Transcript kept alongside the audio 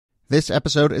This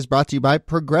episode is brought to you by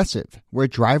Progressive, where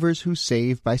drivers who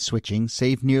save by switching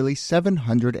save nearly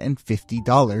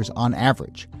 $750 on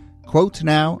average. Quote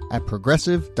now at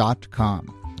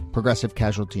Progressive.com. Progressive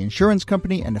Casualty Insurance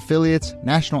Company and affiliates,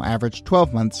 national average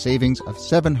 12-month savings of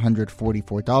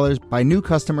 $744 by new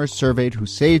customers surveyed who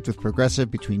saved with Progressive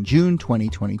between June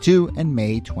 2022 and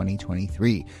May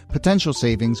 2023. Potential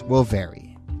savings will vary.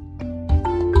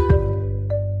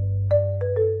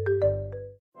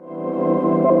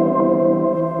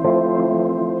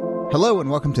 Hello and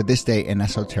welcome to This Day in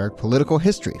Esoteric Political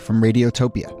History from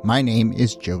Radiotopia. My name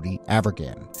is Jody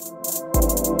Avergan.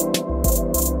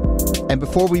 And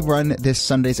before we run this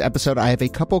Sunday's episode, I have a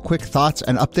couple quick thoughts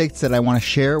and updates that I want to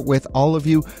share with all of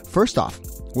you. First off,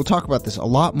 we'll talk about this a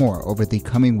lot more over the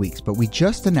coming weeks, but we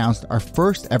just announced our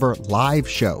first ever live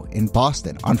show in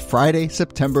Boston on Friday,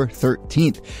 September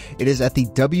 13th. It is at the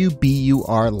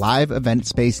WBUR live event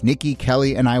space. Nikki,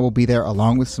 Kelly, and I will be there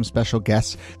along with some special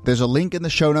guests. There's a link in the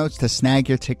show notes to snag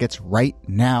your tickets right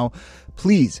now.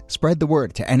 Please spread the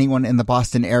word to anyone in the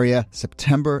Boston area.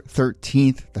 September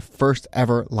 13th, the first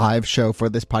ever live show for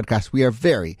this podcast. We are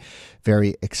very,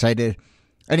 very excited.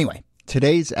 Anyway,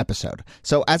 today's episode.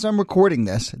 So as I'm recording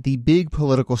this, the big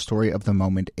political story of the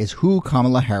moment is who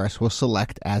Kamala Harris will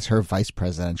select as her vice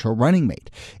presidential running mate.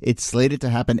 It's slated to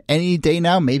happen any day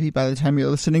now, maybe by the time you're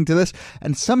listening to this.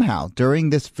 And somehow, during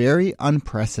this very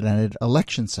unprecedented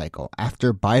election cycle,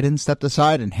 after Biden stepped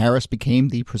aside and Harris became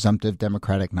the presumptive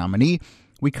Democratic nominee,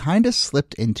 we kind of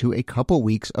slipped into a couple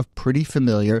weeks of pretty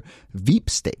familiar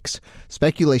Veepstakes,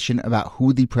 speculation about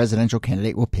who the presidential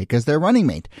candidate will pick as their running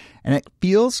mate. And it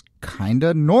feels kind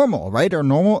of normal, right? Or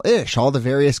normal-ish. All the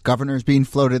various governors being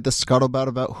floated, the scuttlebutt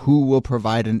about who will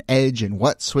provide an edge in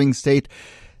what swing state.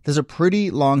 There's a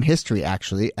pretty long history,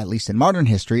 actually, at least in modern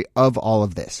history, of all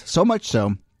of this. So much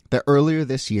so that earlier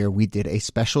this year, we did a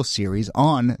special series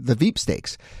on the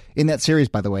Veepstakes. In that series,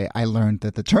 by the way, I learned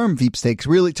that the term Veepstakes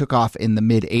really took off in the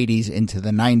mid-'80s into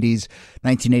the '90s.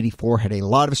 1984 had a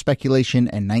lot of speculation,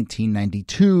 and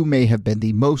 1992 may have been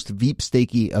the most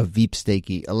Veepstakey of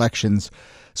Veepstakey elections.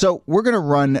 So we're going to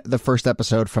run the first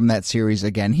episode from that series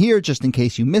again here, just in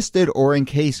case you missed it, or in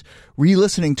case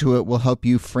re-listening to it will help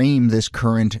you frame this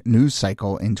current news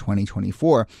cycle in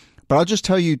 2024. But I'll just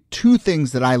tell you two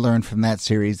things that I learned from that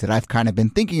series that I've kind of been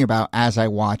thinking about as I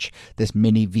watch this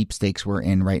mini Veepstakes we're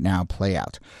in right now play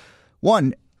out.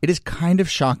 One, it is kind of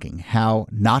shocking how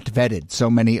not vetted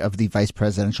so many of the vice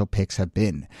presidential picks have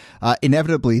been.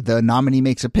 Inevitably, the nominee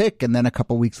makes a pick, and then a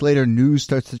couple weeks later, news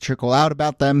starts to trickle out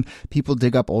about them. People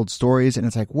dig up old stories, and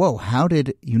it's like, whoa, how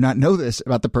did you not know this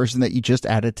about the person that you just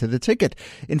added to the ticket?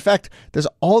 In fact, there's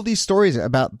all these stories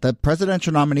about the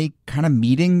presidential nominee kind of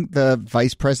meeting the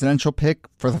vice presidential pick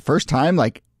for the first time,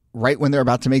 like right when they're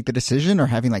about to make the decision, or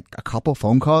having like a couple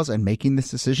phone calls and making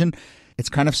this decision. It's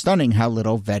kind of stunning how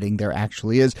little vetting there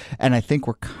actually is. And I think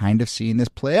we're kind of seeing this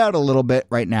play out a little bit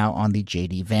right now on the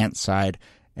J.D. Vance side.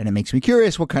 And it makes me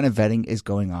curious what kind of vetting is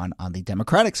going on the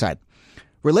Democratic side.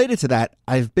 Related to that,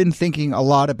 I've been thinking a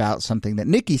lot about something that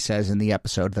Nikki says in the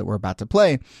episode that we're about to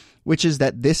play, which is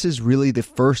that this is really the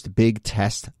first big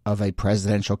test of a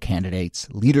presidential candidate's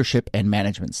leadership and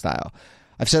management style.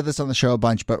 I've said this on the show a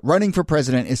bunch, but running for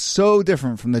president is so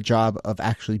different from the job of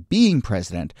actually being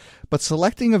president. But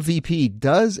selecting a VP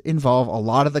does involve a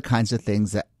lot of the kinds of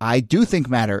things that I do think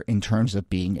matter in terms of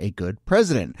being a good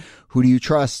president. Who do you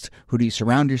trust? Who do you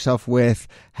surround yourself with?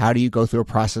 How do you go through a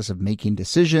process of making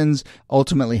decisions?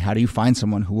 Ultimately, how do you find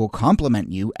someone who will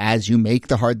complement you as you make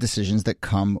the hard decisions that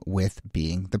come with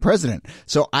being the president?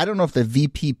 So I don't know if the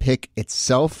VP pick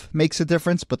itself makes a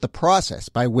difference, but the process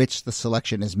by which the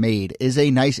selection is made is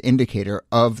a nice indicator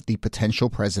of the potential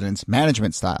president's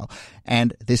management style.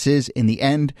 And this is, in the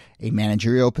end, a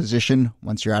managerial position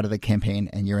once you're out of the campaign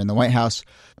and you're in the White House.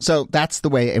 So that's the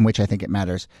way in which I think it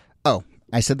matters. Oh,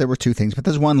 I said there were two things, but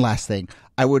there's one last thing.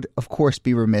 I would, of course,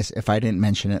 be remiss if I didn't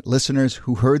mention it. Listeners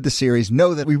who heard the series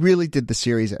know that we really did the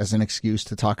series as an excuse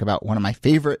to talk about one of my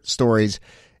favorite stories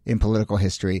in political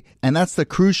history, and that's the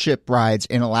cruise ship rides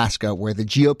in Alaska where the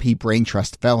GOP brain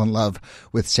trust fell in love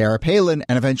with Sarah Palin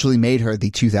and eventually made her the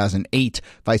 2008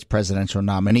 vice presidential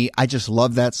nominee. I just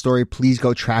love that story. Please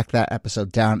go track that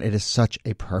episode down. It is such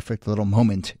a perfect little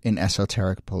moment in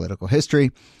esoteric political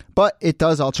history. But it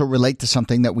does also relate to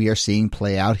something that we are seeing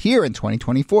play out here in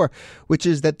 2024, which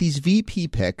is that these VP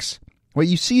picks, what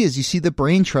you see is you see the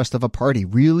brain trust of a party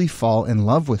really fall in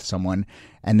love with someone,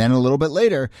 and then a little bit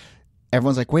later,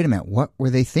 everyone's like, wait a minute, what were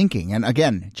they thinking? And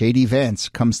again, J.D. Vance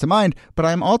comes to mind, but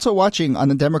I'm also watching on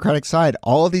the Democratic side,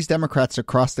 all of these Democrats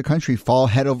across the country fall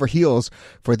head over heels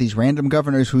for these random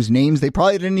governors whose names they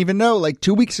probably didn't even know like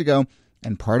 2 weeks ago.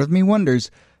 And part of me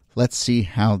wonders, let's see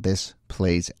how this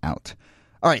plays out.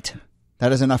 All right,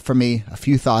 that is enough for me. A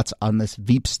few thoughts on this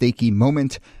Veepstakey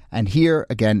moment. And here,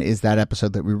 again, is that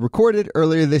episode that we recorded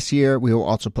earlier this year. We will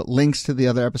also put links to the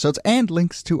other episodes and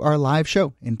links to our live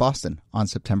show in Boston on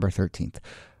September 13th.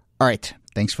 All right,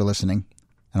 thanks for listening,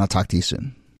 and I'll talk to you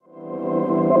soon.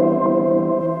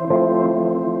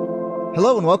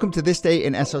 Hello and welcome to This Day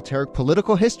in Esoteric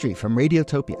Political History from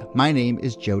Radiotopia. My name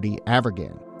is Jody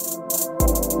Avirgan.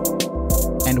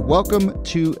 And welcome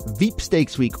to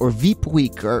Veepstakes Week or Veep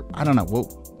Week, or I don't know,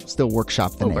 we'll still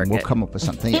workshop the name. We'll come up with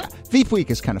something. Yeah, Veep Week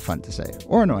is kind of fun to say,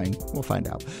 or annoying. We'll find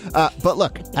out. But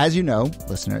look, as you know,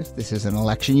 listeners, this is an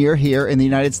election year here in the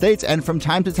United States. And from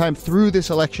time to time through this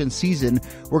election season,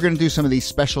 we're going to do some of these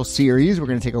special series. We're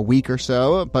going to take a week or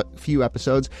so, but a few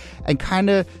episodes, and kind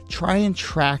of try and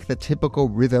track the typical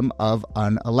rhythm of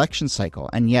an election cycle.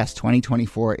 And yes,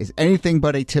 2024 is anything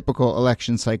but a typical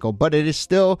election cycle, but it is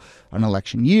still an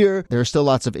election year. There are still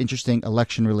lots of interesting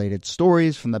election-related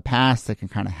stories from the past that can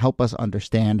kind of help us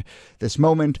understand this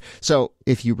moment. So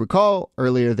if you recall,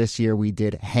 earlier this year, we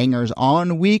did Hangers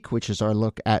On Week, which is our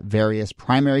look at various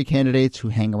primary candidates who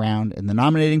hang around in the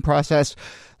nominating process.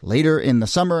 Later in the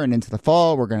summer and into the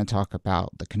fall, we're going to talk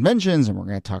about the conventions, and we're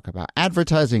going to talk about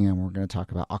advertising, and we're going to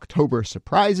talk about October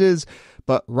surprises.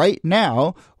 But right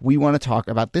now, we want to talk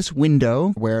about this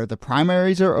window where the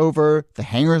primaries are over, the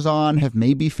hangers-on have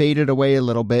maybe faded away a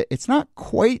little bit. It's not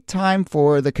quite time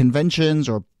for the conventions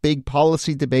or big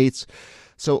policy debates.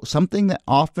 So something that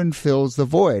often fills the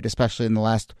void, especially in the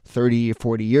last 30 or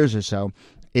 40 years or so,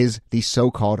 is the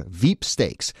so-called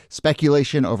Veepstakes,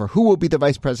 speculation over who will be the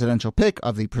vice presidential pick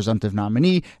of the presumptive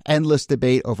nominee, endless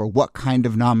debate over what kind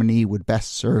of nominee would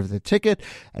best serve the ticket,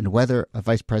 and whether a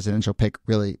vice presidential pick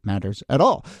really matters at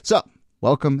all. So,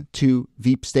 welcome to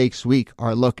Veepstakes Week,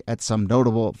 our look at some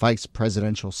notable vice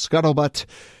presidential scuttlebutt.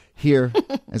 Here,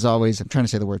 as always, I'm trying to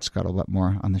say the word scuttlebutt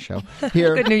more on the show.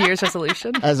 Here, good New Year's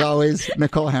resolution. As always,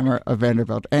 Nicole Hammer of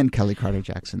Vanderbilt and Kelly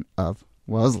Carter-Jackson of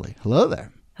Wellesley. Hello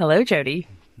there. Hello, Jody.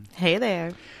 Hey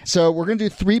there. So we're going to do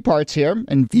 3 parts here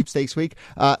in Veepstakes Week.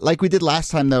 Like we did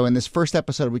last time, though, in this first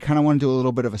episode, we kind of want to do a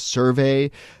little bit of a survey,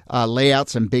 lay out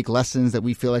some big lessons that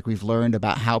we feel like we've learned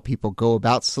about how people go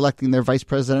about selecting their vice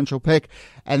presidential pick.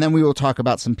 And then we will talk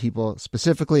about some people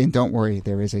specifically. And don't worry,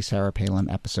 there is a Sarah Palin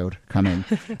episode coming.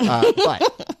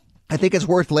 But I think it's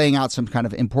worth laying out some kind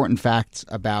of important facts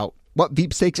about what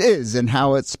Veepstakes is and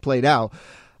how it's played out.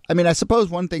 I mean, I suppose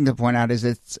one thing to point out is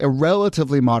it's a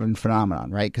relatively modern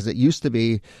phenomenon, right? Because it used to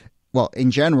be, well,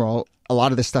 in general, a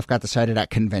lot of this stuff got decided at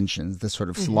conventions. This sort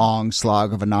of long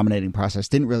slog of a nominating process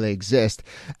didn't really exist.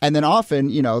 And then often,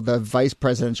 you know, the vice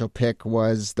presidential pick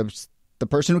was the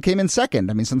person who came in second.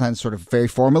 I mean, sometimes sort of very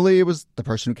formally, it was the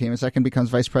person who came in second becomes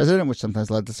vice president, which sometimes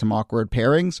led to some awkward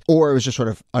pairings. Or it was just sort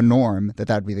of a norm that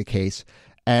would be the case.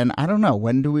 And I don't know,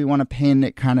 when do we want to pin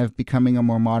it kind of becoming a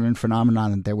more modern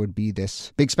phenomenon that there would be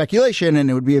this big speculation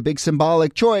and it would be a big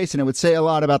symbolic choice and it would say a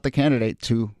lot about the candidate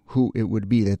to who it would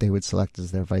be that they would select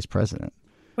as their vice president?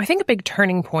 I think a big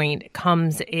turning point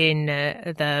comes in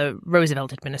the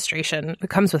Roosevelt administration. It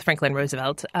comes with Franklin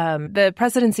Roosevelt. The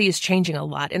presidency is changing a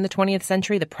lot in the 20th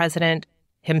century. The president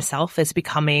himself is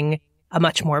becoming a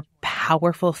much more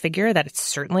powerful figure. That is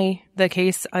certainly the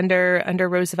case under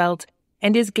Roosevelt,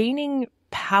 and is gaining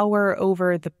power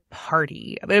over the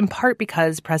party, in part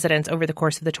because presidents over the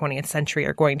course of the 20th century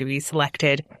are going to be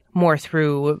selected more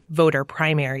through voter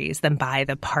primaries than by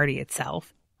the party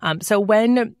itself. So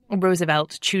when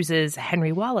Roosevelt chooses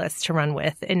Henry Wallace to run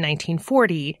with in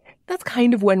 1940, that's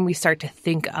kind of when we start to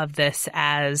think of this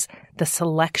as the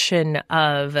selection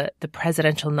of the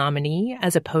presidential nominee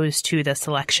as opposed to the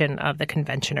selection of the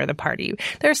convention or the party.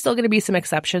 There's still going to be some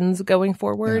exceptions going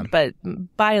forward, but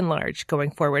by and large,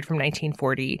 going forward from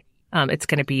 1940, it's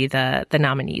going to be the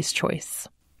nominee's choice.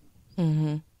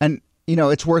 Mm-hmm. And, you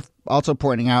know, it's worth also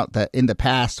pointing out that in the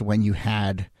past, when you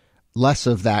had less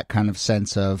of that kind of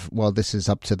sense of, well, this is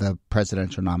up to the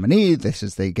presidential nominee.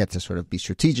 They get to sort of be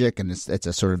strategic, and it's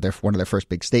a sort of one of their first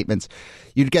big statements.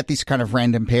 You'd get these kind of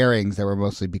random pairings that were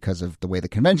mostly because of the way the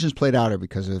conventions played out or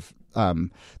because of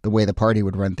the way the party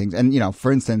would run things. And, you know, for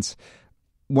instance,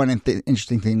 one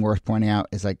interesting thing worth pointing out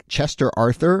is like Chester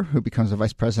Arthur, who becomes a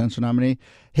vice presidential nominee.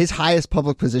 His highest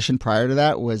public position prior to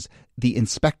that was the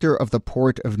inspector of the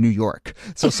port of New York.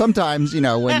 So sometimes, you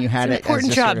know, when you had it's an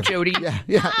important job, Jody.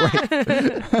 Yeah,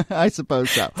 right. I suppose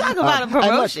so. Talk about a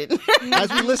promotion. Look, as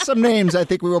we list some names, I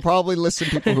think we will probably list some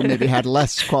people who maybe had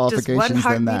less qualifications than that. Just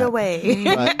one heartbeat away.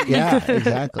 But, yeah,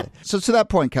 exactly. So to that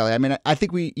point, Kelly, I mean, I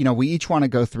think we each want to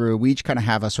go through. We each kind of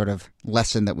have a sort of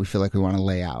lesson that we feel like we want to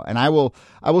lay out, and I will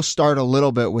start a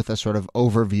little bit with a sort of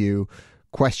overview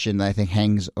question that I think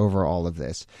hangs over all of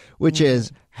this, which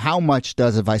is how much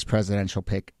does a vice presidential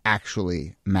pick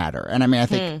actually matter? And I mean, I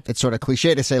think it's sort of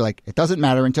cliche to say, like, it doesn't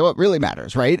matter until it really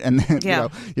matters, right? And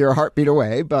you're a heartbeat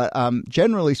away. But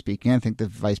generally speaking, I think the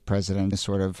vice president is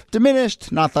sort of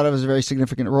diminished, not thought of as a very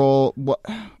significant role.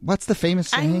 What's the famous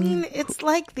saying? I mean, it's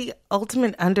like the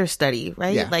ultimate understudy,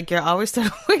 right? Yeah. Like, you're always sort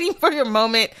of waiting for your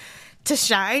moment to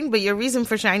shine, but your reason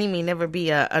for shining may never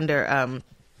be under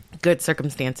good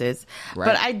circumstances. Right.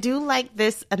 But I do like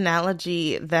this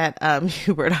analogy that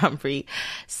Hubert Humphrey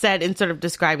said in sort of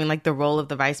describing like the role of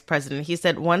the vice president. He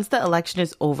said, once the election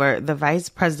is over, the vice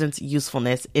president's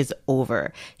usefulness is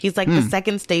over. He's like the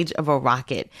second stage of a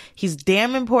rocket. He's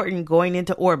damn important going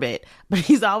into orbit, but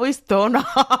he's always thrown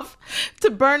off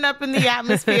to burn up in the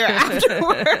atmosphere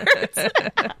afterwards.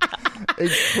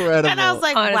 Incredible. And I was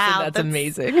like, honestly, wow, that's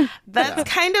amazing. That's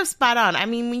kind of spot on. I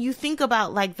mean, when you think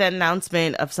about like the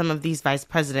announcement of some of these vice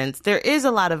presidents, there is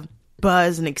a lot of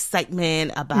buzz and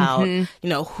excitement about,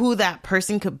 who that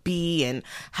person could be and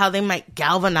how they might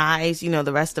galvanize,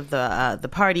 the rest of the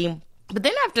party. But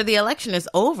then after the election is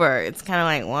over, it's kind of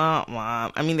like, womp,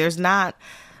 womp. I mean, there's not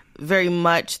very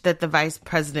much that the vice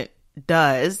president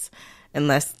does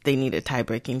unless they need a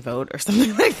tie-breaking vote or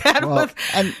something like that. Well,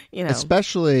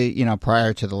 especially,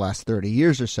 prior to the last 30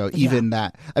 years or so, even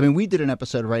that. I mean, we did an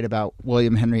episode right about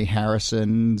William Henry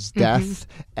Harrison's death.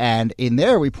 And in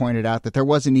there, we pointed out that there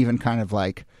wasn't even kind of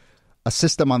like a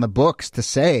system on the books to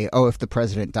say, oh, if the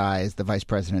president dies, the vice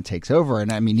president takes over.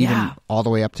 And I mean, even all the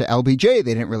way up to LBJ,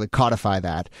 they didn't really codify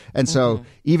that. And so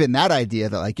even that idea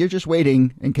that like, you're just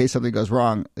waiting in case something goes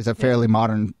wrong is a fairly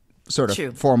modern sort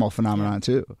of formal phenomenon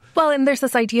too. Well, and there's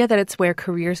this idea that it's where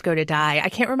careers go to die. I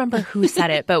can't remember who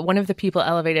said it, but one of the people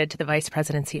elevated to the vice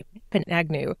presidency,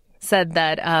 Agnew, said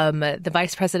that the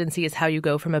vice presidency is how you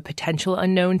go from a potential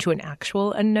unknown to an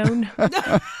actual unknown. And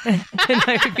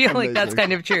I feel like that's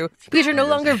kind of true. Because you're no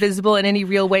longer visible in any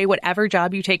real way. Whatever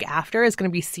job you take after is going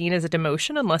to be seen as a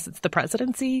demotion unless it's the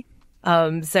presidency.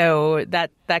 So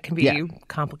that can be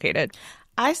complicated.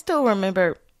 I still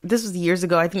remember, this was years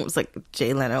ago, I think it was like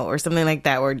Jay Leno or something like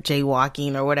that, or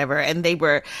jaywalking or whatever. And they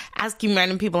were asking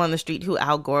random people on the street who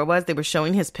Al Gore was. They were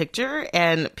showing his picture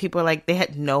and people were like, they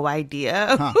had no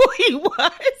idea who he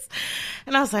was.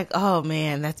 And I was like, oh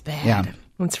man, that's bad. Yeah,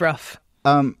 it's rough.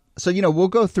 So, we'll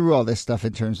go through all this stuff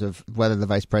in terms of whether the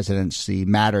vice presidency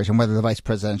matters and whether the vice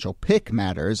presidential pick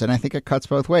matters. And I think it cuts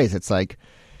both ways. It's like,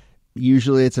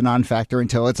 usually it's a non-factor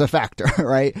until it's a factor,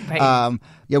 right?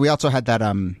 We also had that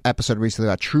episode recently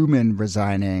about Truman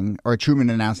resigning, or Truman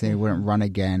announcing he wouldn't run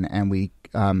again, and we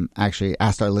actually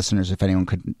asked our listeners if anyone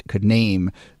could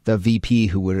name the VP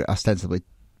who would ostensibly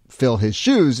fill his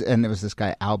shoes, and it was this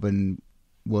guy Alban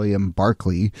William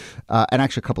Barkley, and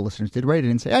actually a couple listeners did write it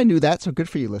and say, I knew that, so good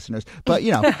for you listeners. But,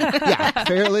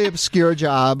 fairly obscure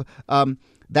job.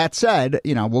 That said,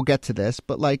 we'll get to this,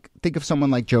 but like, think of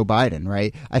someone like Joe Biden,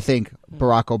 right? I think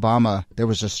Barack Obama, there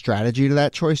was a strategy to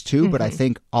that choice too, but I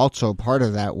think also part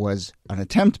of that was an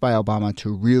attempt by Obama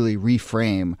to really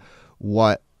reframe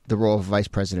what the role of vice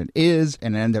president is,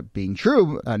 and it ended up being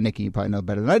true. Nikki, you probably know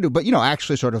better than I do, but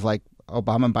actually sort of like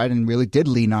Obama and Biden really did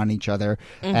lean on each other,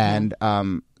 and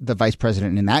the vice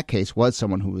president in that case was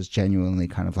someone who was genuinely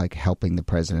kind of like helping the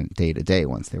president day to day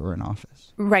once they were in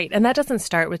office. Right, and that doesn't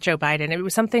start with Joe Biden. It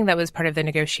was something that was part of the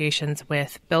negotiations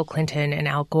with Bill Clinton and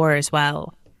Al Gore as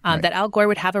well. That Al Gore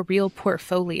would have a real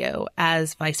portfolio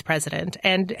as vice president,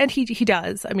 and he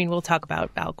does. I mean, we'll talk about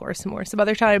Al Gore some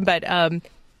other time, but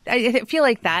I feel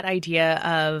like that idea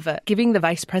of giving the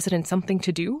vice president something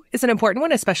to do is an important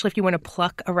one, especially if you want to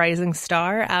pluck a rising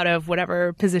star out of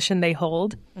whatever position they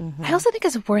hold. I also think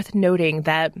it's worth noting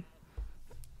that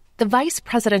the vice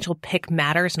presidential pick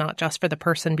matters not just for the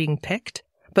person being picked,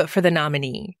 but for the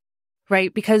nominee,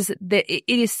 right? Because it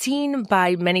is seen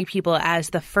by many people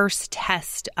as the first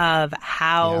test of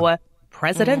how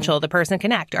presidential the person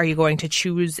can act. Are you going to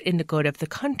choose in the good of the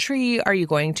country? Are you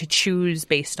going to choose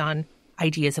based on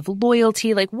ideas of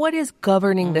loyalty? Like, what is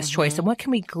governing this choice, and what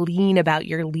can we glean about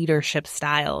your leadership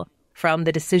style from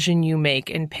the decision you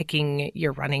make in picking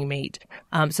your running mate?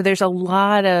 So there's a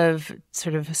lot of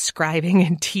sort of scribing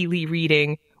and tea leaf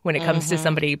reading when it comes to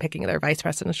somebody picking their vice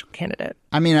presidential candidate.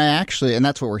 I mean, and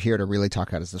that's what we're here to really talk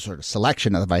about, is the sort of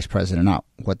selection of the vice president, not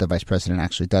what the vice president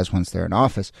actually does once they're in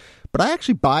office. But I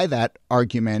actually buy that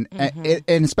argument,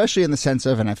 and especially in the sense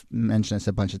of, and I've mentioned this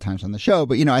a bunch of times on the show,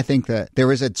 but, I think that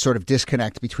there is a sort of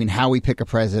disconnect between how we pick a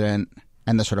president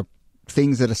and the sort of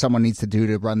things that someone needs to do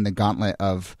to run the gauntlet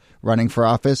of running for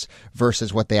office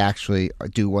versus what they actually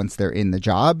do once they're in the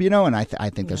job, and I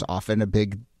think there's often a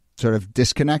big sort of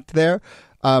disconnect there.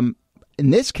 In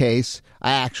this case,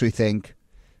 I actually think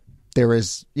there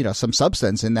is, some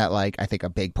substance in that. Like, I think a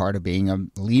big part of being a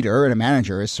leader and a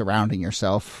manager is surrounding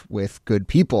yourself with good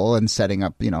people and setting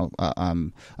up,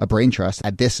 a brain trust.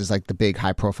 And this is like the big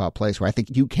high profile place where I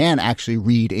think you can actually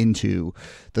read into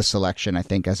the selection, I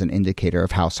think, as an indicator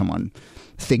of how someone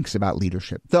thinks about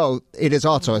leadership. Though it is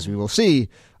also, as we will see,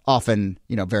 often,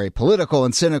 very political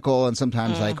and cynical and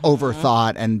sometimes like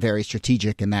overthought and very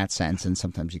strategic in that sense. And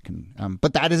sometimes you can,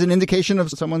 but that is an indication of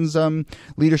someone's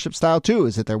leadership style too,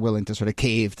 is that they're willing to sort of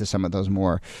cave to some of those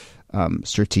more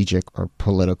strategic or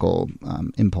political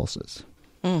impulses.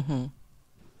 Mm-hmm.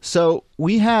 So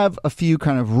we have a few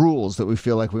kind of rules that we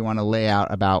feel like we want to lay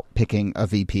out about picking a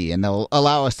VP, and they'll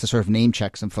allow us to sort of name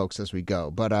check some folks as we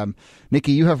go. But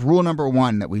Nikki, you have rule number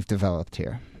 1 that we've developed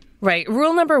here. Right.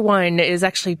 Rule number 1 is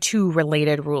actually 2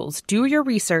 related rules. Do your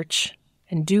research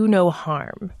and do no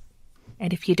harm.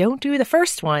 And if you don't do the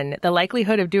first one, the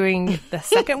likelihood of doing the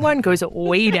second one goes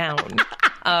way down.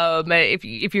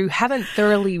 If you haven't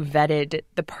thoroughly vetted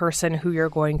the person who you're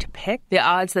going to pick, the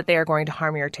odds that they are going to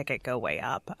harm your ticket go way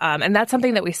up. And that's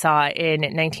something that we saw in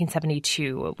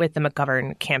 1972 with the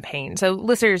McGovern campaign. So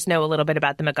listeners know a little bit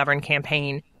about the McGovern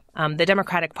campaign. The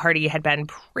Democratic Party had been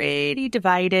pretty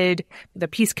divided. The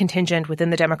peace contingent within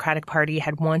the Democratic Party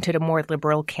had wanted a more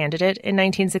liberal candidate in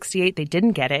 1968. They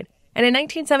didn't get it. And in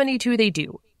 1972, they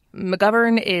do.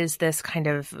 McGovern is this kind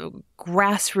of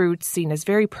grassroots, seen as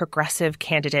very progressive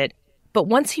candidate. But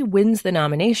once he wins the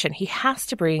nomination, he has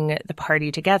to bring the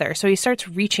party together. So he starts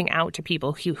reaching out to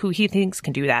people who he thinks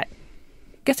can do that.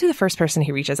 Guess who the first person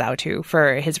he reaches out to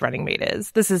for his running mate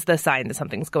is? This is the sign that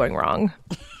something's going wrong.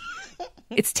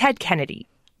 It's Ted Kennedy.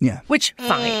 Yeah. Which,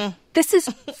 fine. This is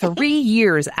 3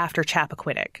 years after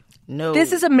Chappaquiddick. No.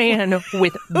 This is a man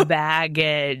with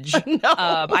baggage. No.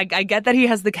 I get that he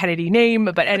has the Kennedy name,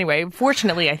 but anyway,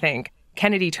 fortunately, I think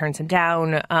Kennedy turns him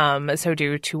down. So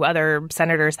do 2 other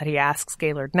senators that he asks,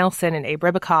 Gaylord Nelson and Abe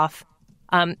Ribicoff.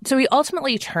 So he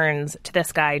ultimately turns to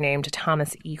this guy named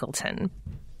Thomas Eagleton.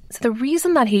 So the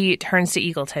reason that he turns to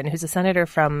Eagleton, who's a senator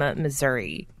from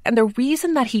Missouri, and the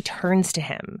reason that he turns to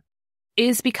him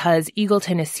is because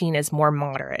Eagleton is seen as more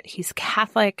moderate. He's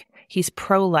Catholic, he's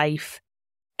pro-life,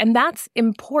 and that's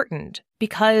important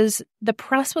because the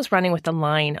press was running with the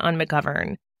line on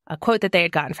McGovern, a quote that they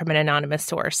had gotten from an anonymous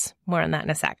source, more on that in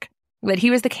a sec, that he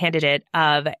was the candidate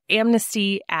of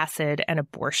amnesty, acid, and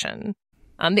abortion.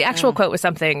 The actual quote was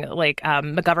something like,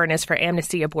 McGovern is for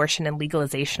amnesty, abortion, and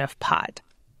legalization of pot.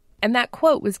 And that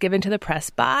quote was given to the press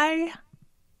by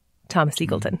Thomas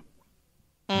Eagleton.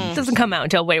 It doesn't come out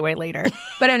until way, way later.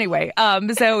 But anyway,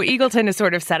 so Eagleton is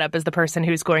sort of set up as the person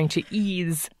who's going to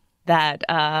ease that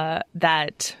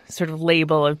sort of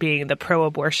label of being the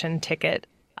pro-abortion ticket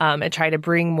and try to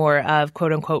bring more of,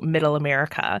 quote unquote, middle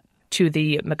America to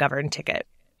the McGovern ticket.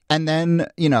 And then,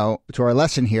 to our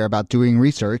lesson here about doing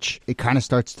research, it kind of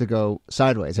starts to go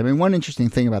sideways. I mean, one interesting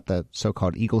thing about the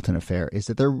so-called Eagleton affair is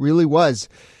that there really was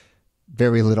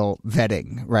very little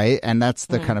vetting, right? And that's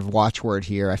the kind of watchword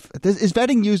here. Is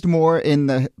vetting used more in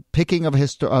the picking of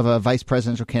a vice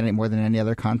presidential candidate more than any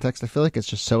other context? I feel like it's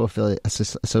just so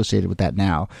associated with that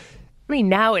now. I mean,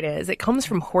 now it is. It comes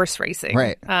from horse racing.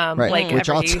 Right. Like which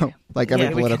also, like every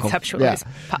political... We conceptualize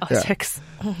politics.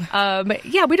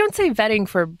 Yeah. We don't say vetting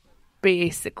for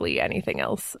basically anything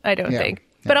else, I don't think.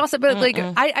 But also,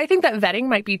 I think that vetting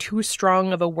might be too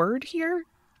strong of a word here.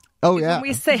 Oh, yeah.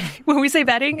 When we say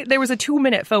vetting, there was a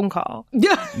 2-minute phone call.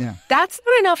 Yeah. That's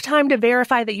not enough time to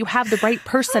verify that you have the right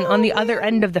person on the other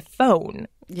end of the phone.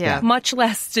 Yeah. Much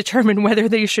less determine whether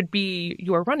they should be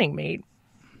your running mate.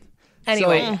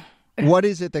 Anyway. So, what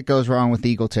is it that goes wrong with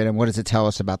Eagleton, and what does it tell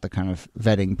us about the kind of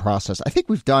vetting process? I think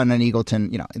we've done an Eagleton,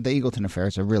 the Eagleton affair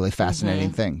is a really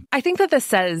fascinating thing. I think that this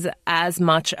says as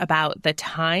much about the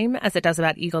time as it does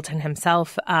about Eagleton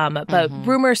himself. But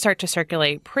rumors start to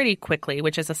circulate pretty quickly,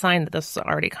 which is a sign that this was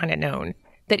already kind of known,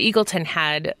 that Eagleton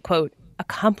had, quote, a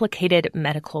complicated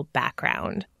medical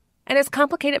background. And his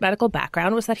complicated medical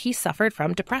background was that he suffered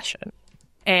from depression.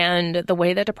 And the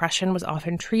way that depression was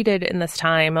often treated in this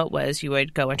time was you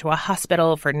would go into a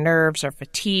hospital for nerves or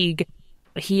fatigue.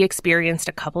 He experienced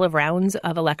a couple of rounds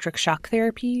of electric shock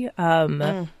therapy,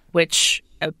 which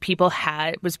people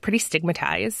was pretty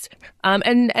stigmatized.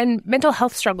 And mental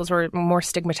health struggles were more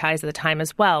stigmatized at the time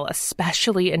as well,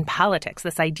 especially in politics.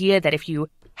 This idea that if you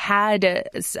had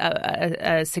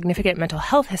a significant mental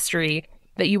health history,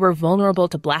 that you were vulnerable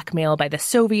to blackmail by the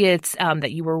Soviets,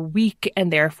 that you were weak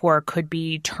and therefore could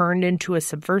be turned into a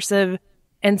subversive.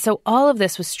 And so all of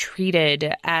this was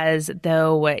treated as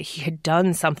though he had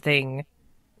done something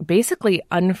basically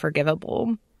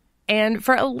unforgivable. And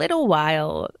for a little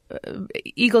while,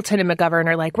 Eagleton and McGovern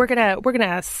are like, we're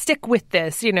gonna stick with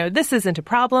this. This isn't a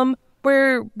problem.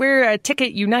 We're a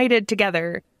ticket united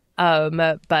together.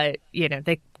 But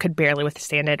they could barely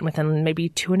withstand it. Within maybe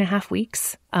 2.5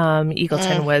 weeks,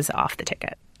 Eagleton was off the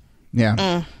ticket.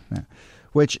 Yeah.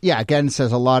 Which, again,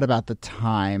 says a lot about the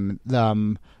time.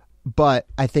 But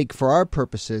I think for our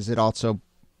purposes, it also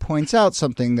points out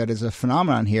something that is a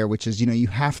phenomenon here, which is, you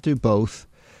have to both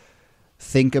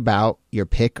think about your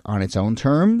pick on its own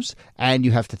terms, and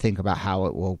you have to think about how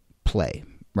it will play,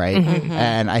 right? Mm-hmm.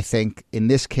 And I think in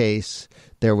this case,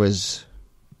 there was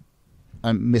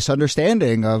a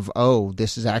misunderstanding of,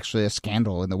 this is actually a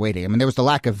scandal in the waiting. I mean, there was the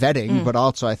lack of vetting, but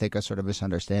also I think a sort of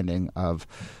misunderstanding of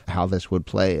how this would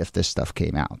play if this stuff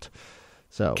came out.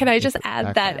 So can I just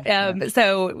add that?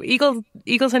 So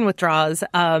Eagleton withdraws,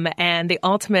 and the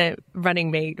ultimate running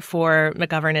mate for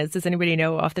McGovern is, does anybody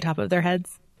know off the top of their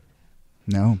heads?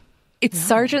 No. It's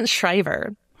Sergeant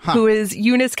Shriver, who is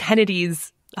Eunice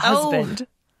Kennedy's husband.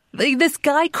 This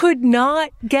guy could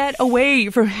not get away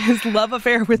from his love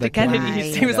affair with the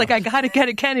Kennedys. He was like, I got to get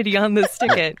a Kennedy on this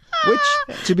ticket.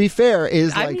 Which, to be fair,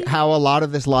 is how a lot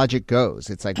of this logic goes.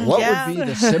 It's like, what would be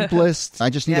the simplest? I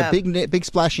just need a big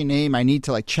splashy name. I need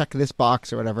to check this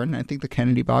box or whatever. And I think the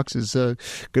Kennedy box is a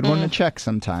good one to check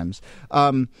sometimes.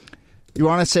 You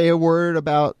want to say a word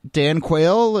about Dan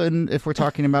Quayle, and if we're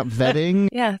talking about vetting?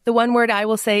 Yeah, the one word I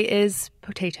will say is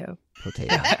potato.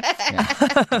 Potato.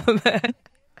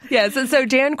 So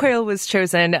Dan Quayle was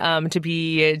chosen to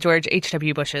be George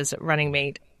H.W. Bush's running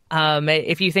mate.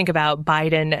 If you think about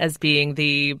Biden as being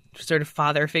the sort of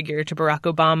father figure to Barack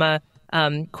Obama,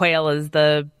 Quayle is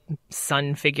the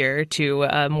son figure to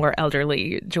a more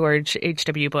elderly George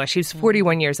H.W. Bush. He was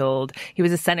 41 years old. He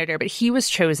was a senator, but he was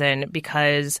chosen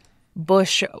because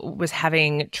Bush was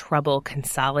having trouble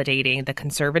consolidating the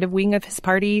conservative wing of his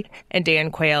party, and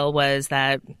Dan Quayle was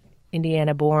that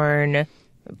Indiana-born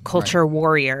culture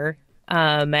warrior.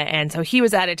 And so he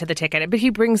was added to the ticket, but he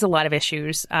brings a lot of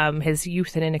issues. His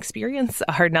youth and inexperience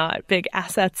are not big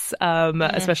assets,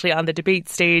 especially on the debate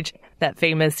stage. That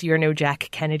famous "You're no Jack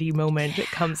Kennedy" moment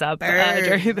comes up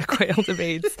during the Quayle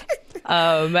debates.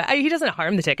 He doesn't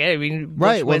harm the ticket. I mean,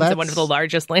 Bush wins in one of the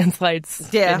largest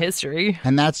landslides in history.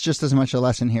 And that's just as much a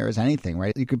lesson here as anything,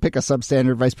 right? You could pick a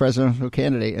substandard vice presidential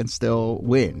candidate and still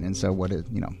win. And so what are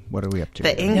we up to?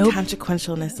 The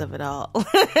inconsequentialness of it all.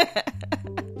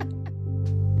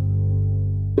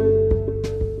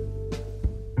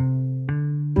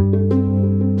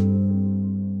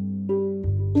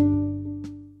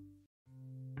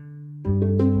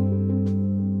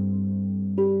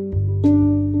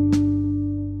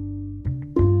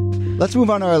 Let's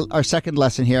move on to our second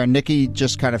lesson here. And Nikki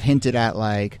just kind of hinted at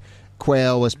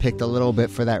Quayle was picked a little bit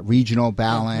for that regional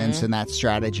balance and that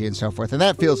strategy and so forth. And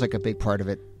that feels like a big part of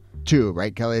it too,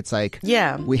 right, Kelly? It's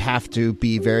we have to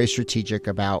be very strategic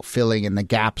about filling in the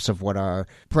gaps of what our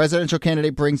presidential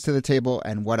candidate brings to the table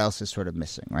and what else is sort of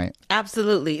missing, right?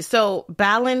 Absolutely. So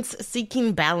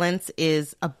seeking balance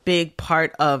is a big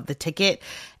part of the ticket.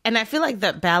 And I feel like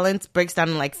that balance breaks down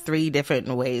in 3 different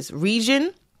ways.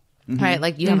 Region,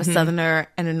 right? You have a Southerner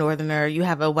and a Northerner. You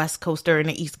have a West Coaster and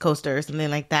an East Coaster or something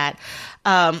like that.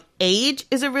 Age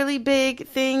is a really big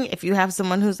thing. If you have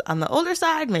someone who's on the older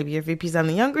side, maybe your VP's on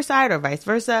the younger side or vice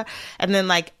versa. And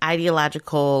then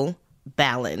ideological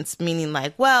balance, meaning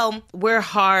we're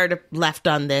hard left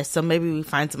on this. So maybe we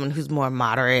find someone who's more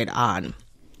moderate on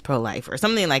pro-life or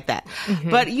something like that.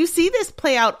 But you see this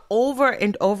play out over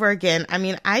and over again. I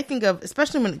mean, I think of,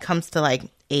 especially when it comes to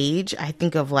age, I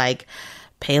think of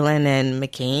Palin and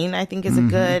McCain, I think, is a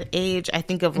good age. I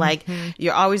think of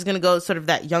you're always going to go sort of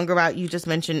that younger route. You just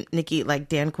mentioned, Nikki,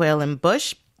 Dan Quayle and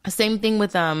Bush. Same thing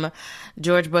with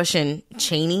George Bush and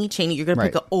Cheney. You're going to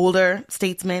pick an older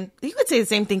statesman. You could say the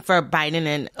same thing for Biden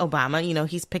and Obama.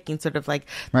 He's picking sort of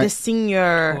the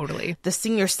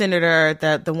senior senator,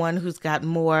 the one who's got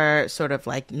more sort of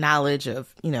knowledge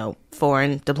of,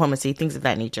 foreign diplomacy, things of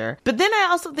that nature. But then I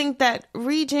also think that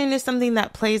region is something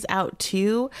that plays out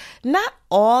too. Not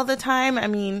all the time. I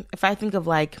mean, if I think of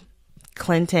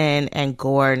Clinton and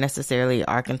Gore, necessarily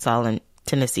Arkansas and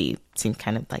Tennessee seem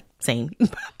kind of same.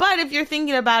 But if you're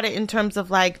thinking about it in terms of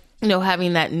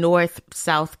having that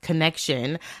north-south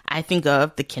connection, I think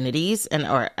of the Kennedys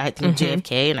or I think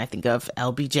JFK, and I think of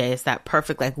LBJ as that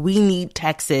perfect, we need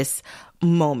Texas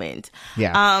moment.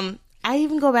 Yeah. I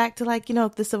even go back to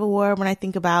the Civil War when I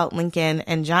think about Lincoln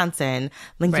and Johnson.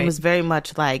 Lincoln was very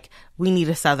much we need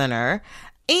a Southerner.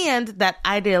 And that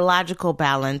ideological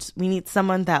balance, we need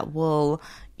someone that will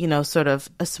sort of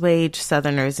assuage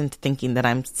Southerners into thinking that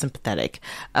I'm sympathetic.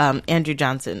 Andrew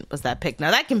Johnson was that pick. Now,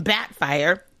 that can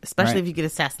backfire especially if you get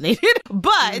assassinated.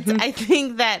 But I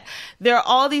think that there are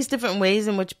all these different ways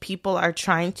in which people are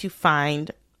trying to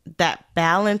find that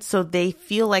balance so they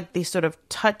feel like they sort of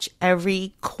touch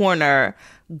every corner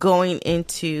going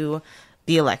into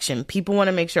the election. People want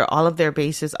to make sure all of their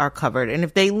bases are covered. And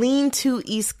if they lean too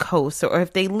East Coast, or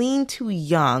if they lean too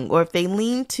young, or if they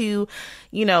lean too,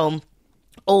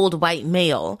 old white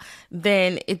male,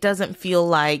 then it doesn't feel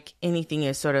like anything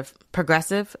is sort of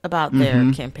progressive about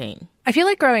their campaign. I feel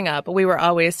like growing up, we were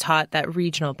always taught that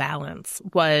regional balance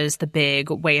was the big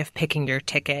way of picking your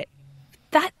ticket.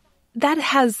 That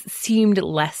has seemed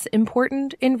less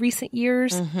important in recent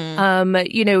years.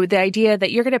 The idea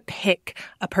that you're going to pick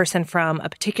a person from a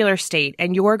particular state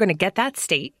and you're going to get that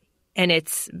state and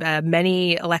its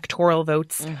many electoral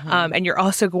votes, and you're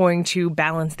also going to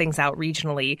balance things out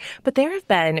regionally. But there have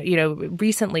been,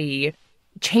 recently,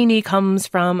 Cheney comes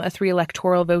from a 3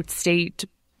 electoral vote state.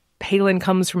 Palin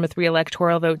comes from a 3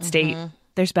 electoral vote state.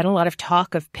 There's been a lot of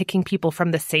talk of picking people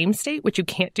from the same state, which you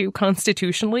can't do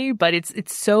constitutionally, but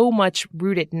it's so much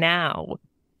rooted now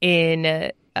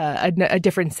in a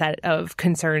different set of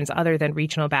concerns other than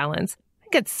regional balance. I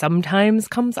think it sometimes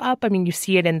comes up. I mean, you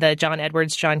see it in the John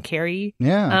Edwards, John Kerry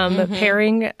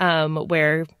pairing,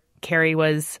 where Kerry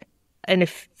was an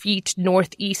effete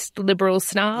Northeast liberal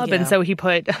snob, and so he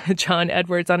put John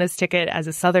Edwards on his ticket as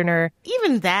a Southerner.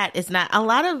 Even that is not, a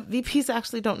lot of VPs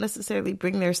actually don't necessarily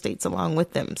bring their states along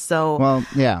with them. So, well,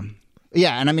 yeah.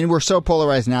 And I mean, we're so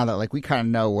polarized now that like we kind of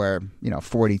know where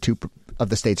 42 of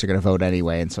the states are going to vote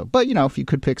anyway, and so. But if you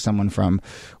could pick someone from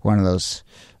one of those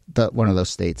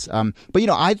states, but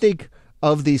I think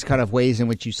of these kind of ways in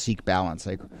which you seek balance,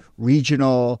 like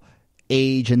regional,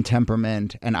 age and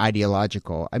temperament, and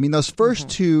ideological. I mean, those first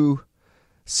two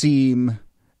seem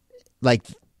like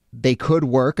they could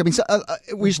work. I mean,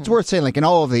 it's worth saying, like in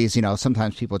all of these,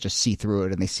 sometimes people just see through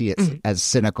it and they see it as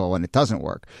cynical and it doesn't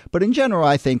work. But in general,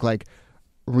 I think like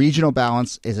regional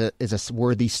balance is a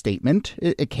worthy statement.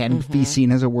 It can be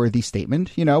seen as a worthy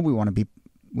statement. We want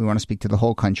to speak to the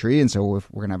whole country, and so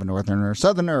if we're gonna have a northerner or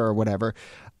southerner or whatever,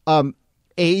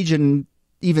 age and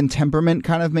even temperament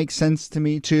kind of makes sense to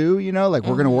me too, like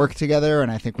we're going to work together,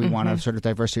 and I think we want a sort of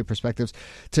diversity of perspectives.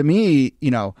 To me,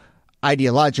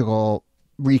 ideological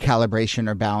recalibration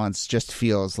or balance just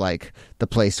feels like the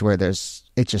place where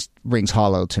it just rings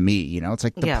hollow to me. It's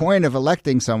like the point of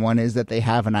electing someone is that they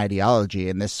have an ideology,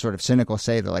 and this sort of cynical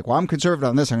say they're like, well, I'm conservative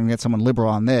on this, I'm going to get someone liberal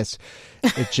on this.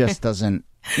 It just doesn't,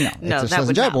 it just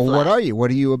doesn't jive. Well, what are you? What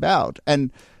are you about?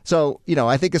 And so,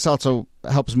 I think this also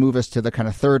helps move us to the kind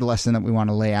of third lesson that we want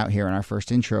to lay out here in our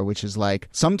first intro, which is like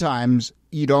sometimes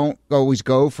you don't always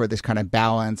go for this kind of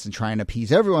balance and trying to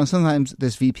appease everyone. Sometimes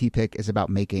this VP pick is about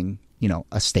making,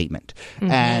 a statement.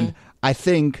 And I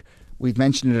think we've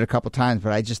mentioned it a couple times,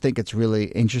 but I just think it's really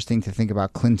interesting to think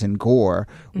about Clinton Gore,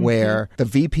 where the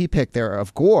VP pick there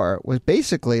of Gore was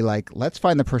basically like, let's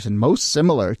find the person most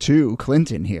similar to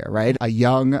Clinton here, right? A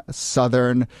young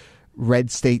Southern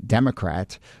red state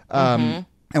Democrat. And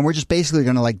we're just basically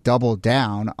going to like double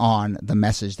down on the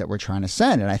message that we're trying to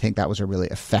send. And I think that was a really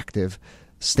effective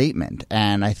statement.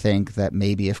 And I think that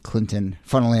maybe if Clinton,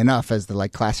 funnily enough, as the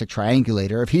like classic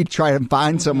triangulator, if he'd try to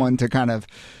find someone to kind of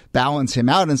balance him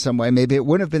out in some way, maybe it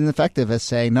wouldn't have been effective as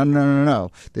saying,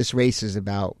 no. This race is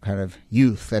about kind of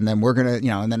youth. And then we're going to,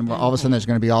 and then all of a sudden there's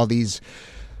going to be all these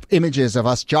images of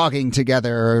us jogging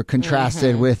together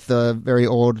contrasted with the very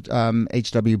old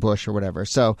H.W. Bush or whatever.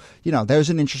 So, there's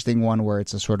an interesting one where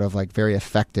it's a sort of like very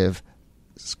effective,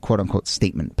 quote unquote,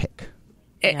 statement pick.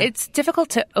 It's difficult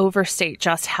to overstate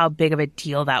just how big of a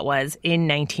deal that was in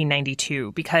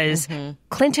 1992 because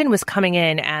Clinton was coming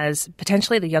in as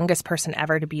potentially the youngest person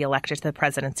ever to be elected to the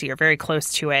presidency or very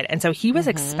close to it. And so he was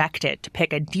expected to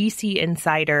pick a D.C.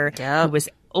 insider who was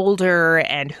older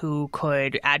and who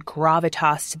could add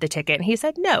gravitas to the ticket. And he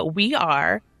said, no, we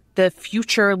are the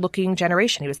future-looking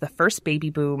generation. He was the first baby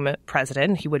boom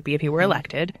president. He would be if he were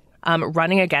elected,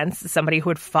 running against somebody who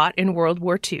had fought in World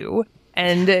War II.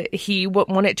 And he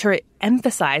wanted to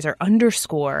emphasize or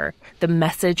underscore the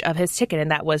message of his ticket.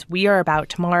 And that was, we are about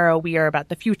tomorrow. We are about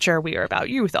the future. We are about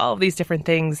youth, all of these different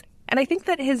things. And I think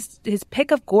that his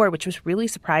pick of Gore, which was really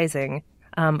surprising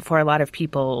for a lot of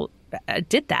people,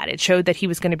 did that. It showed that he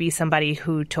was going to be somebody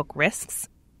who took risks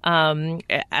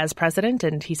as president.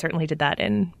 And he certainly did that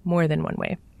in more than one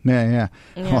way. Yeah.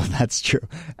 Well, that's true.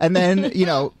 And then,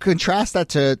 contrast that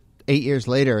to 8 years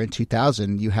later in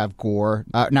 2000, you have Gore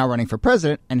now running for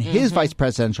president, and his vice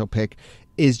presidential pick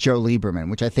is Joe Lieberman,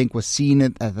 which I think was seen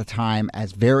at the time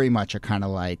as very much a kind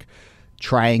of like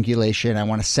triangulation. I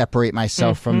want to separate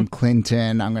myself from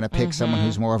Clinton. I'm going to pick someone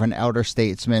who's more of an elder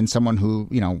statesman, someone who,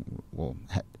 will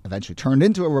eventually turned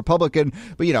into a Republican,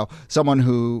 but, someone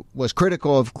who was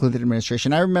critical of Clinton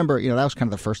administration. I remember, that was kind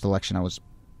of the first election I was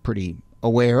pretty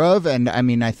aware of. And I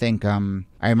mean, I think I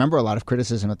remember a lot of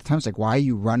criticism at the time. It's like, why are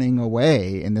you running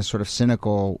away in this sort of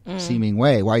cynical seeming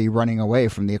way? Why are you running away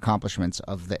from the accomplishments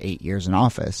of the 8 years in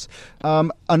office?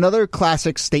 Another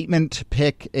classic statement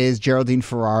pick is Geraldine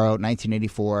Ferraro,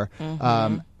 1984.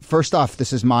 First off,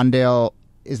 this is Mondale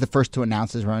is the first to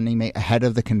announce his running mate ahead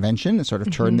of the convention and sort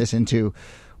of turn this into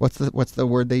what's the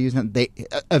word they use now? They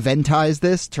eventize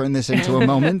this, turn this into a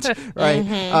moment,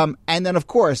 right? And then, of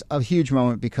course, a huge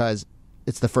moment because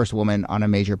it's the first woman on a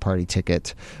major party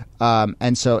ticket.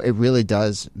 And so it really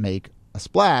does make a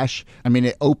splash. I mean,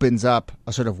 it opens up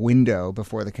a sort of window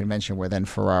before the convention where then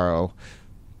Ferraro,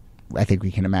 I think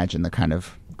we can imagine the kind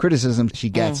of criticism she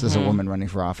gets as a woman running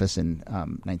for office in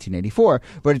 1984.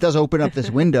 But it does open up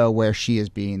this window where she is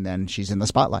she's in the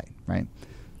spotlight, right?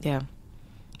 Yeah.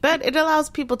 But it allows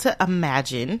people to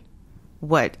imagine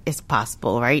what is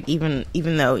possible, right? Even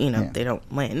though, they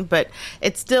don't win. But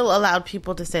it still allowed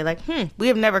people to say, like, we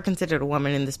have never considered a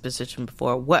woman in this position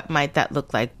before. What might that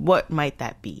look like? What might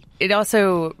that be? It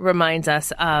also reminds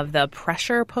us of the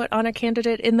pressure put on a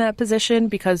candidate in that position,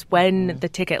 because when the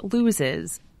ticket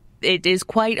loses, it is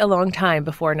quite a long time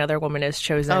before another woman is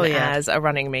chosen as a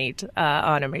running mate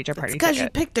on a major party ticket. Because you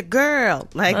picked a girl.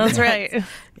 Like, that's right.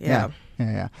 Yeah.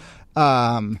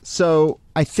 So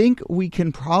I think we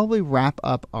can probably wrap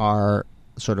up our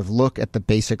sort of look at the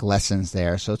basic lessons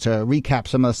there. So to recap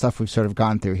some of the stuff we've sort of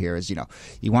gone through here is,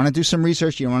 you want to do some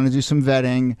research, you want to do some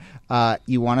vetting,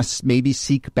 you want to maybe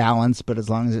seek balance, but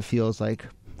as long as it feels like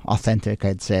authentic,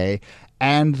 I'd say.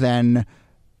 And then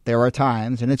there are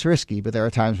times, and it's risky, but there are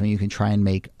times when you can try and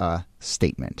make a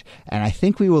statement. And I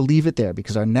think we will leave it there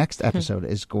because our next episode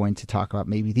is going to talk about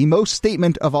maybe the most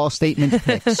statement of all statement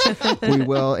picks. We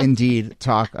will indeed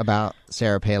talk about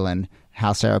Sarah Palin,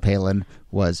 how Sarah Palin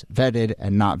was vetted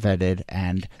and not vetted,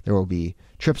 and there will be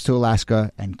trips to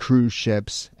Alaska and cruise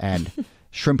ships and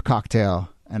shrimp cocktail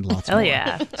and lots more. Oh,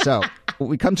 yeah. So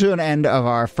we come to an end of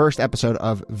our first episode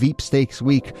of Veepstakes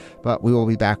Week, but we will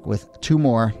be back with 2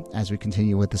 more as we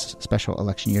continue with this special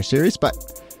election year series.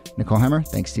 But Nicole Hemmer,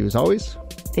 thanks to you as always.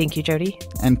 Thank you, Jody.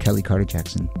 And Kelly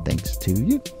Carter-Jackson, thanks to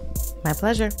you. My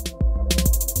pleasure.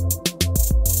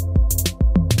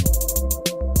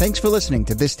 Thanks for listening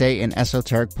to This Day in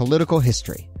Esoteric Political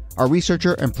History. Our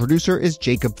researcher and producer is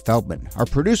Jacob Feldman. Our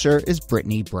producer is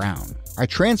Brittany Brown. Our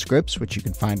transcripts, which you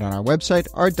can find on our website,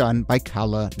 are done by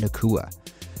Kala Nakua.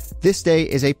 This Day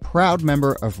is a proud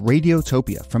member of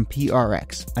Radiotopia from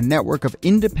PRX, a network of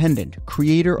independent,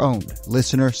 creator-owned,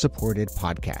 listener-supported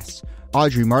podcasts.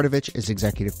 Audrey Martovich is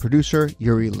executive producer.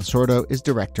 Yuri Lasordo is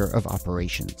director of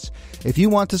operations. If you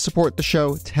want to support the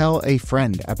show, tell a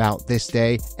friend about This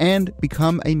Day and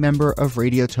become a member of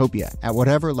Radiotopia at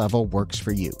whatever level works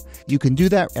for you. You can do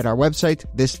that at our website,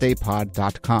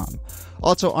 thisdaypod.com.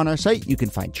 Also on our site, you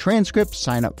can find transcripts,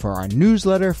 sign up for our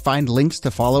newsletter, find links to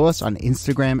follow us on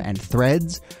Instagram and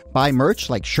Threads, buy merch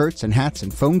like shirts and hats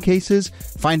and phone cases,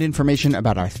 find information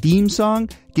about our theme song,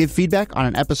 give feedback on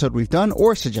an episode we've done,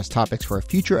 or suggest topics for a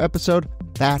future episode.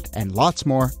 That and lots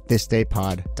more,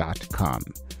 thisdaypod.com.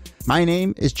 My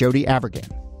name is Jody Abergan.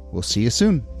 We'll see you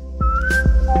soon.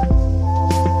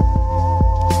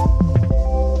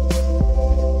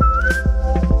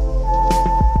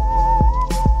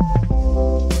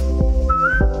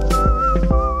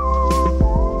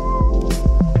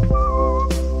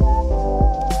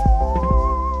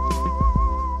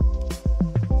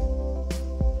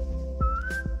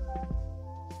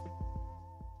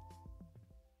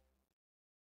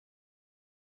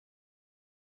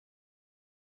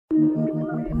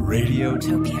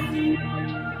 Radiotopia.